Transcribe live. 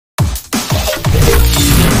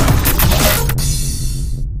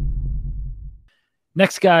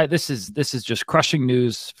Next guy, this is just crushing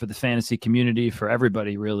news for the fantasy community, for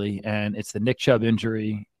everybody really, and it's the Nick Chubb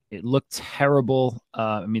injury. It looked terrible.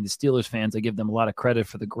 I mean, the Steelers fans, I give them a lot of credit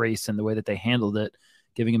for the grace and the way that they handled it,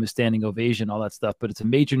 giving him a standing ovation, all that stuff. But it's a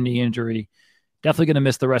major knee injury. Definitely going to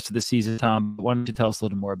miss the rest of the season, Tom. Why don't you tell us a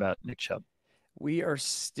little more about Nick Chubb? We are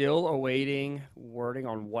still awaiting wording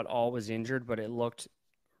on what all was injured, but it looked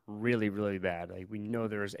really, really bad. Like we know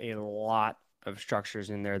there's a lot of structures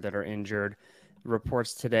in there that are injured.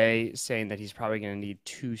 Reports today saying that he's probably going to need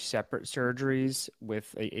two separate surgeries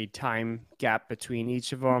with a time gap between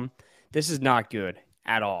each of them. This is not good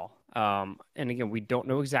at all. And again, we don't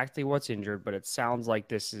know exactly what's injured, but it sounds like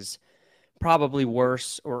this is probably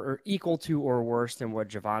worse or equal to or worse than what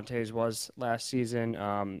Javante's was last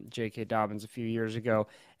season, J.K. Dobbins a few years ago.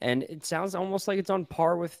 And it sounds almost like it's on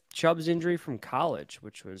par with Chubb's injury from college,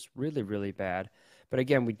 which was really, really bad. But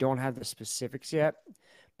again, we don't have the specifics yet.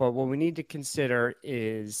 But what we need to consider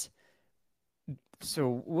is,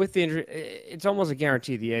 so with the injury, it's almost a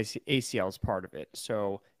guarantee the ACL is part of it.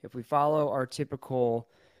 So if we follow our typical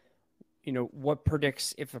what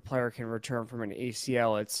predicts if a player can return from an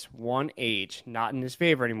ACL? It's one, age, not in his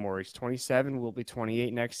favor anymore. He's 27, will be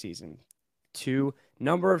 28 next season. Two,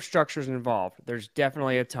 number of structures involved. There's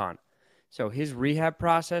definitely a ton. So his rehab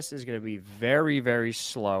process is going to be very, very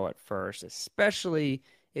slow at first, especially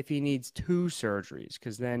if he needs two surgeries,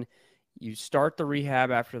 because then you start the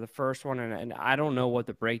rehab after the first one, and I don't know what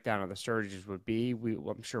the breakdown of the surgeries would be.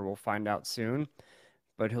 I'm sure we'll find out soon,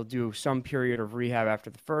 but he'll do some period of rehab after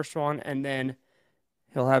the first one, and then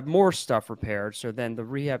he'll have more stuff repaired. So then the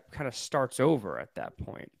rehab kind of starts over at that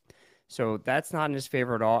point. So that's not in his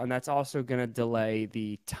favor at all. And that's also going to delay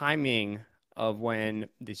the timing of when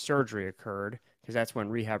the surgery occurred, because that's when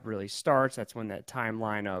rehab really starts. That's when that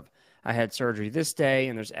timeline of I had surgery this day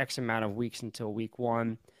and there's X amount of weeks until week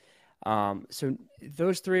one. So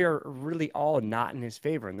those three are really all not in his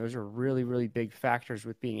favor, and those are really, really big factors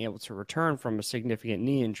with being able to return from a significant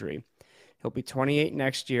knee injury. He'll be 28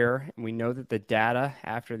 next year, and we know that the data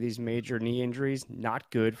after these major knee injuries, not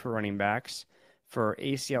good for running backs. For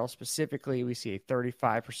ACL specifically, we see a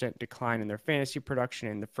 35% decline in their fantasy production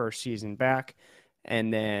in the first season back.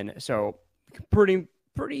 And then, so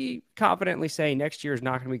pretty confidently say next year is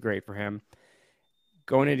not going to be great for him.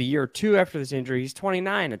 Going into year two after this injury, he's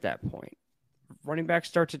 29 at that point. Running backs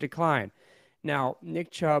start to decline. Now,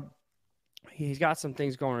 Nick Chubb, he's got some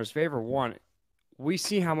things going in his favor. One, we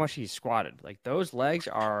see how much he's squatted. Like, those legs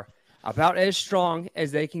are about as strong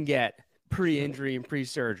as they can get pre-injury and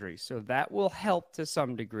pre-surgery. So that will help to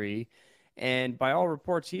some degree. And by all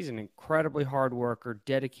reports, he's an incredibly hard worker,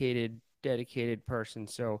 dedicated person.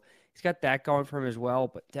 So he's got that going for him as well,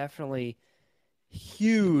 but definitely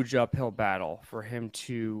huge uphill battle for him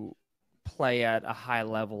to play at a high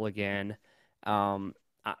level again. I'm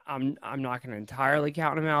not going to entirely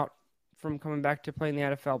count him out from coming back to play in the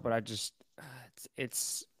NFL, but I just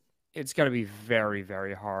it's going to be very,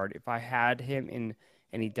 very hard. If I had him in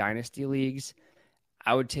any dynasty leagues,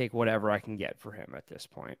 I would take whatever I can get for him at this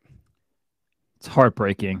point. It's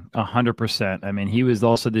heartbreaking, 100%. I mean, he was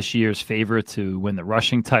also this year's favorite to win the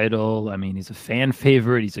rushing title. I mean, he's a fan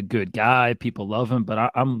favorite. He's a good guy. People love him,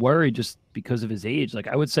 but I'm worried just because of his age. Like,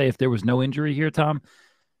 I would say if there was no injury here, Tom,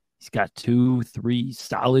 he's got 2-3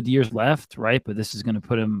 solid years left, right? But this is going to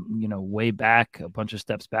put him, way back, a bunch of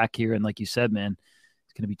steps back here. And like you said, man,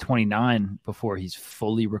 he's going to be 29 before he's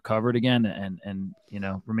fully recovered again, and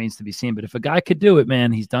remains to be seen. But if a guy could do it,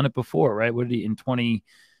 man, he's done it before, right? What did he in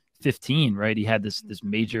 2015, right? He had this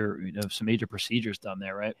major, some major procedures done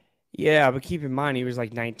there, right? Yeah, but keep in mind, he was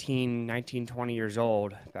like 19, 20 years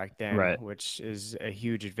old back then, Right. which is a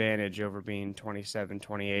huge advantage over being 27,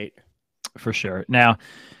 28. For sure. Now,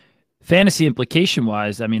 fantasy implication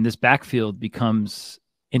wise, I mean, this backfield becomes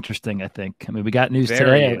interesting, I think. I mean, we got news Very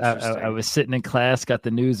today. I interesting. was sitting in class, got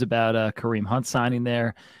the news about Kareem Hunt signing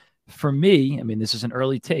there. For me, I mean, this is an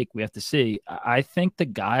early take. We have to see. I think the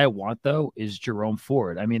guy I want, though, is Jerome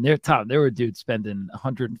Ford. I mean, there were dudes spending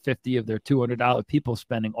 150 of their $200, people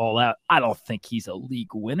spending all out. I don't think he's a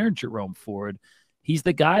league winner, Jerome Ford. He's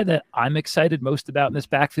the guy that I'm excited most about in this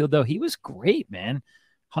backfield, though. He was great, man.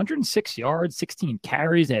 106 yards, 16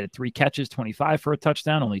 carries, had 3 catches, 25 for a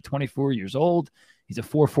touchdown, only 24 years old. He's a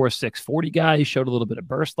 4.46 40 guy. He showed a little bit of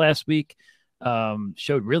burst last week.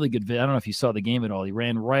 Showed really good. I don't know if you saw the game at all. He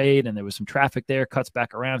ran right, and there was some traffic there, cuts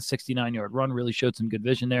back around, 69-yard run, really showed some good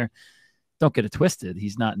vision there. Don't get it twisted.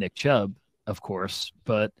 He's not Nick Chubb, of course,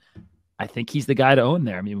 but I think he's the guy to own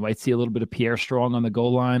there. I mean, we might see a little bit of Pierre Strong on the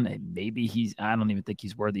goal line. And maybe I don't even think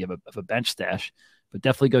he's worthy of a bench stash, but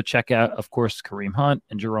definitely go check out, of course, Kareem Hunt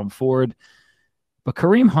and Jerome Ford. But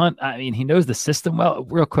Kareem Hunt, I mean, he knows the system well.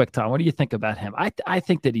 Real quick, Tom, what do you think about him? I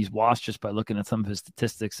think that he's washed just by looking at some of his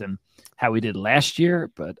statistics and how he did last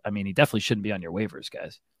year. But I mean, he definitely shouldn't be on your waivers,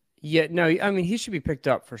 guys. Yeah, no, I mean, he should be picked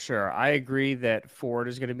up for sure. I agree that Ford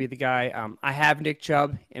is going to be the guy. I have Nick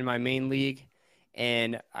Chubb in my main league,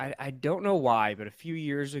 and I don't know why, but a few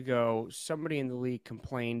years ago, somebody in the league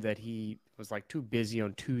complained that he was like too busy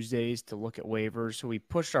on Tuesdays to look at waivers. So we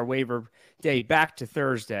pushed our waiver day back to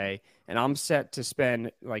Thursday, and I'm set to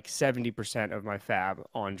spend like 70% of my fab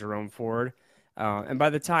on Jerome Ford. And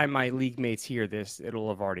by the time my league mates hear this, it'll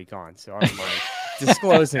have already gone. So I don't mind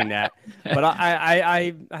disclosing that. But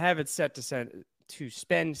I have it set to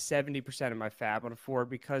spend 70% of my fab on a Ford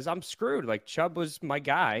because I'm screwed. Like Chubb was my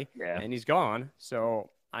guy, and he's gone, so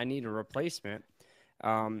I need a replacement.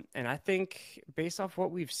 And I think based off what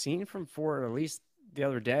we've seen from Ford, at least the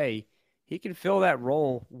other day, he can fill that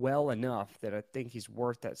role well enough that I think he's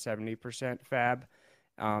worth that 70% fab.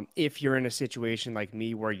 If you're in a situation like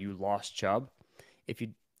me where you lost Chubb, if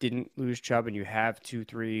you didn't lose Chubb and you have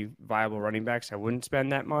 2-3 viable running backs, I wouldn't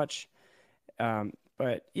spend that much.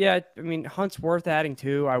 But yeah, I mean, Hunt's worth adding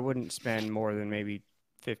too. I wouldn't spend more than maybe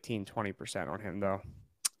 15-20% on him though.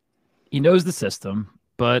 He knows the system,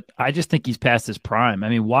 but I just think he's past his prime. I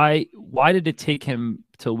mean, why did it take him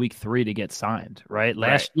till week 3 to get signed, right?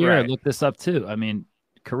 Last year, I looked this up too. I mean,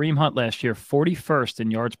 Kareem Hunt last year, 41st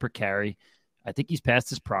in yards per carry. I think he's past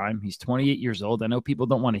his prime. He's 28 years old. I know people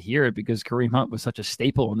don't want to hear it because Kareem Hunt was such a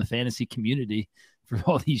staple in the fantasy community for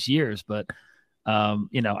all these years. But,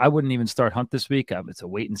 I wouldn't even start Hunt this week. It's a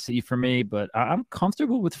wait and see for me. But I'm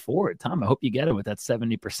comfortable with Ford. Tom, I hope you get him with that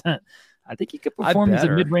 70%. I think he could perform as a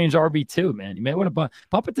mid-range RB2, man. You may want to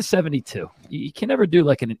bump it to 72. You can never do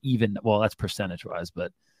like an even – well, that's percentage-wise,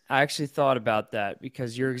 but – I actually thought about that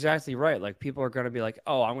because you're exactly right. Like people are going to be like,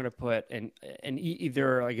 "Oh, I'm going to put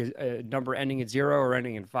either like a number ending in 0 or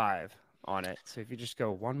ending in 5 on it." So if you just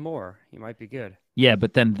go one more, you might be good. Yeah,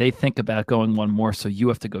 but then they think about going one more, so you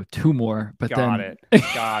have to go 2 more. But Got it.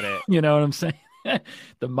 You know what I'm saying?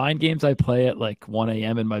 The mind games I play at like 1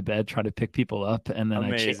 a.m. in my bed trying to pick people up, and then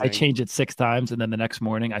I change it 6 times, and then the next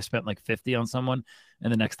morning I spent like 50 on someone,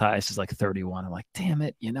 and the next time it's just like 31. I'm like, damn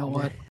it, you know what?